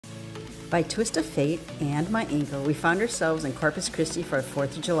By twist of fate and my ankle, we found ourselves in Corpus Christi for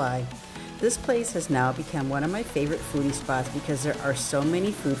 4th of July. This place has now become one of my favorite foodie spots because there are so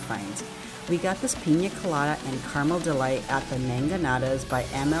many food finds. We got this pina colada and caramel delight at the Manganadas by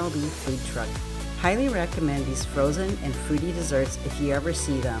MLB Food Truck. Highly recommend these frozen and fruity desserts if you ever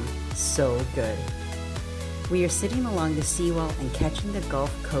see them. So good. We are sitting along the seawall and catching the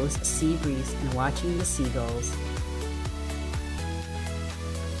Gulf Coast sea breeze and watching the seagulls.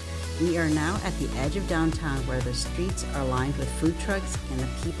 We are now at the edge of downtown where the streets are lined with food trucks and the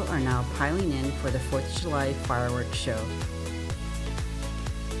people are now piling in for the 4th of July fireworks show.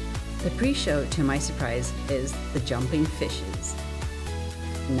 The pre-show, to my surprise, is the jumping fishes.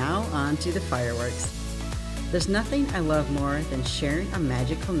 Now on to the fireworks. There's nothing I love more than sharing a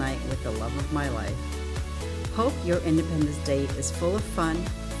magical night with the love of my life. Hope your Independence Day is full of fun,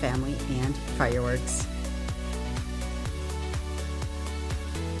 family, and fireworks.